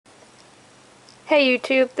Hey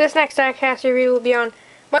YouTube, this next diecast review will be on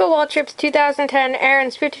Michael Waltrip's 2010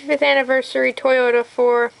 Aaron's 55th anniversary Toyota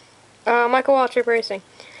for Michael Waltrip Racing.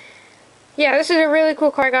 Yeah, this is a really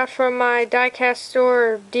cool car I got from my diecast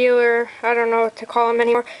store or dealer. I don't know what to call him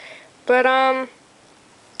anymore. But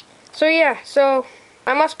so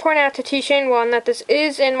I must point out to T-Shane 1 that this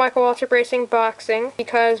is in Michael Waltrip Racing boxing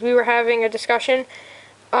because we were having a discussion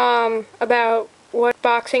about what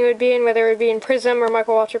boxing would be and whether it would be in Prism or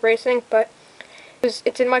Michael Waltrip Racing, but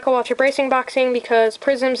it's in Michael Waltrip Racing boxing because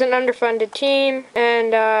Prism's an underfunded team,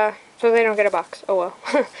 and so they don't get a box. Oh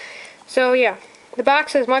well. So yeah, the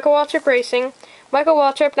box is Michael Waltrip Racing, Michael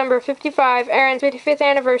Waltrip number 55, Aaron's 55th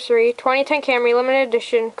anniversary, 2010 Camry limited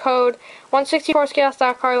edition, code 164 scale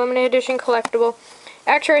stock car limited edition collectible,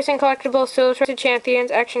 Action Racing collectible, Still Trusted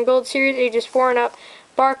Champions, Action Gold Series ages 4 and up,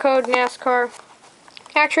 barcode NASCAR,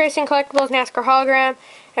 Action Racing collectibles NASCAR hologram,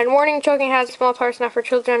 and warning choking hazard small parts not for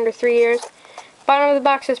children under 3 years. Bottom of the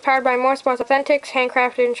box is powered by Motorsports Authentics,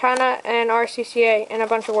 handcrafted in China, and RCCA, and a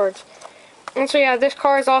bunch of words. And so yeah, this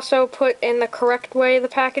car is also put in the correct way, the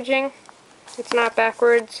packaging. It's not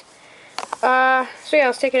backwards. So yeah,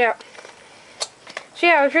 let's take it out. So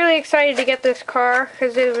yeah, I was really excited to get this car,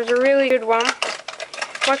 because it was a really good one.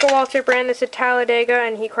 Michael Waltrip ran this at Talladega,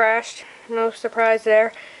 and he crashed. No surprise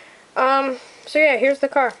there. So yeah, here's the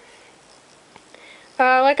car.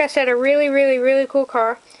 Like I said, a really cool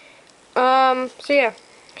car. So yeah,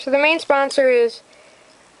 so the main sponsor is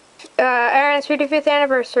Aaron's 55th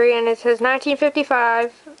anniversary, and it says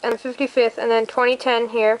 1955 and 55th, and then 2010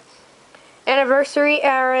 here. Anniversary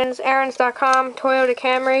Aaron's.com, Toyota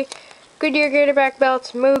Camry, Goodyear Gatorback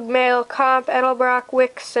belts, Moog, Mail, Comp, Edelbrock,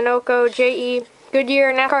 Wix, Sunoco, JE,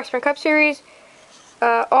 Goodyear, NASCAR Sprint Cup Series,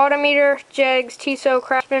 Autometer, Jegs, Tissot,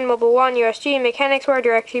 Craftsman, Mobile One, USG, Mechanics Wear,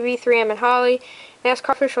 DirecTV, 3M, and Holly,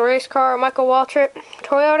 NASCAR official race car, Michael Waltrip,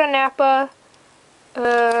 Toyota Napa,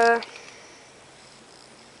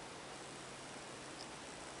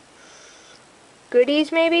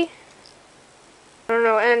 Goodies maybe? I don't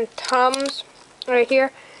know, and Tums right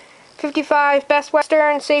here. 55, Best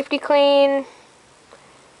Western, Safety Clean,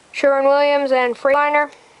 Sherwin-Williams, and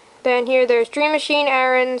Freightliner. Then here there's Dream Machine,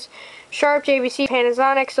 Aaron's, Sharp, JVC,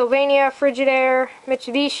 Panasonic, Sylvania, Frigidaire,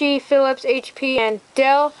 Mitsubishi, Philips, HP, and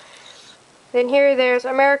Dell. Then here there's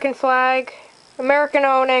American Flag, American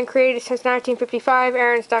owned and created since 1955,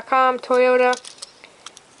 Aaron's.com, Toyota,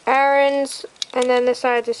 Aaron's, and then this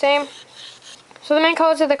side's the same. So the main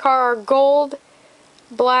colors of the car are gold,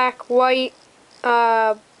 black, white,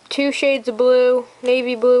 2 shades of blue,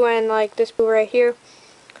 navy blue, and like this blue right here.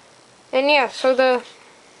 And yeah, so the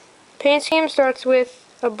paint scheme starts with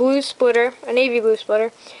a blue splitter, a navy blue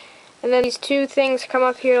splitter, and then these two things come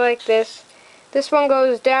up here like this. This one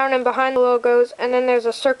goes down and behind the logos, and then there's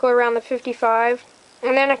a circle around the 55,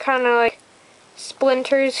 and then it kind of like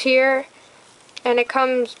splinters here, and it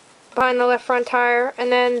comes behind the left front tire, and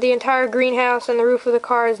then the entire greenhouse and the roof of the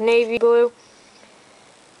car is navy blue.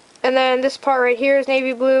 And then this part right here is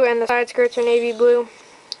navy blue, and the side skirts are navy blue.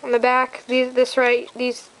 On the back, these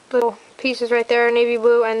little pieces right there are navy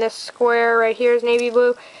blue, and this square right here is navy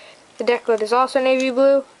blue. The deck lid is also navy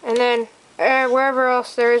blue, and then wherever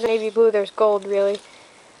else there is navy blue, there's gold, really.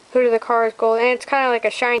 Hood of the car is gold, and it's kind of like a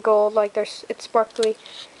shiny gold, like it's sparkly.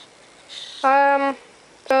 So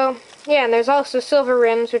yeah, and there's also silver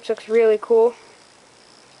rims, which looks really cool.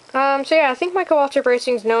 So yeah, I think Michael Waltrip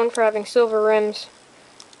Racing is known for having silver rims,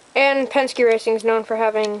 and Penske Racing is known for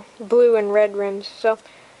having blue and red rims. So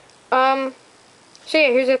yeah,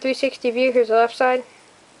 here's a 360 view. Here's the left side,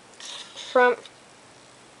 front,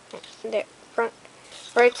 there, front,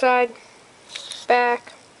 right side,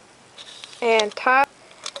 back, and top.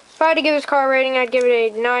 If I had to give this car a rating, I'd give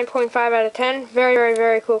it a 9.5 out of 10.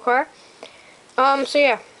 Very cool car. So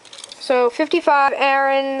yeah, so 55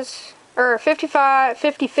 Aaron's, or 55,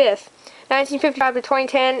 55th, 1955 to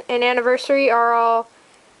 2010, and anniversary are all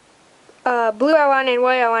blue outline and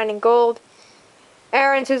white outline and gold.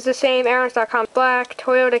 Aaron's is the same, Aaron's.com is black,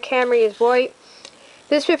 Toyota Camry is white.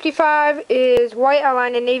 This 55 is white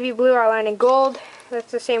outline and navy blue outline and gold.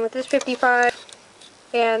 That's the same with this 55.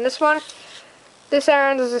 And this one, this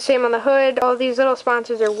Aaron's is the same on the hood. All these little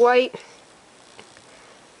sponsors are white.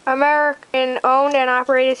 American owned and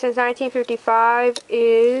operated since 1955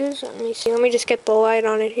 is, let me see, let me just get the light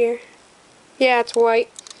on it here. Yeah, it's white.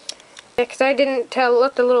 Because I didn't tell, it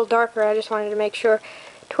looked a little darker, I just wanted to make sure.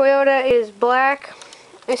 Toyota is black.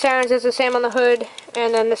 This Aaron's is the same on the hood,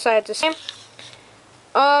 and then this side's the same.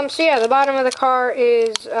 So yeah, the bottom of the car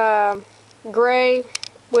is gray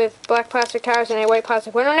with black plastic tires and a white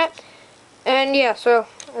plastic window net. And yeah, so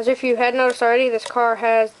as if you had noticed already, this car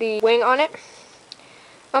has the wing on it.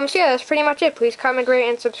 So yeah, that's pretty much it. Please comment, rate,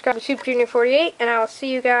 and subscribe to Super Junior 48, and I will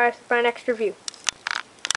see you guys for my next review.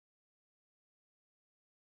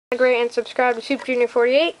 Rate and subscribe to Super Junior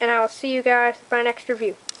 48, and I will see you guys for my next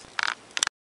review.